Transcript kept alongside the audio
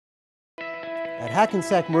At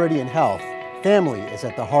Hackensack Meridian Health, family is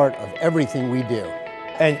at the heart of everything we do.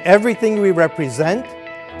 And everything we represent,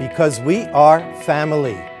 because we are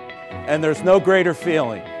family. And there's no greater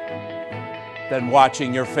feeling than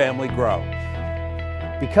watching your family grow.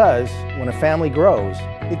 Because when a family grows,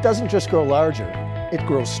 it doesn't just grow larger, it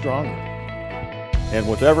grows stronger. And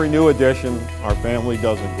with every new addition, our family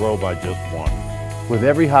doesn't grow by just one. With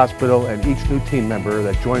every hospital and each new team member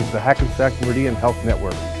that joins the Hackensack Meridian Health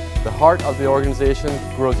Network, the heart of the organization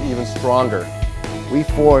grows even stronger. We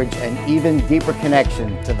forge an even deeper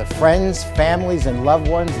connection to the friends, families, and loved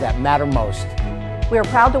ones that matter most. We are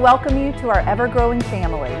proud to welcome you to our ever-growing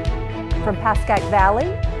family. From Pascack Valley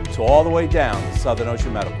to all the way down to Southern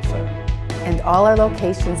Ocean Medical Center. And all our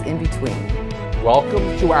locations in between.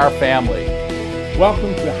 Welcome to our family.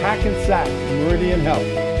 Welcome to Hackensack Meridian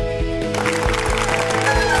Health.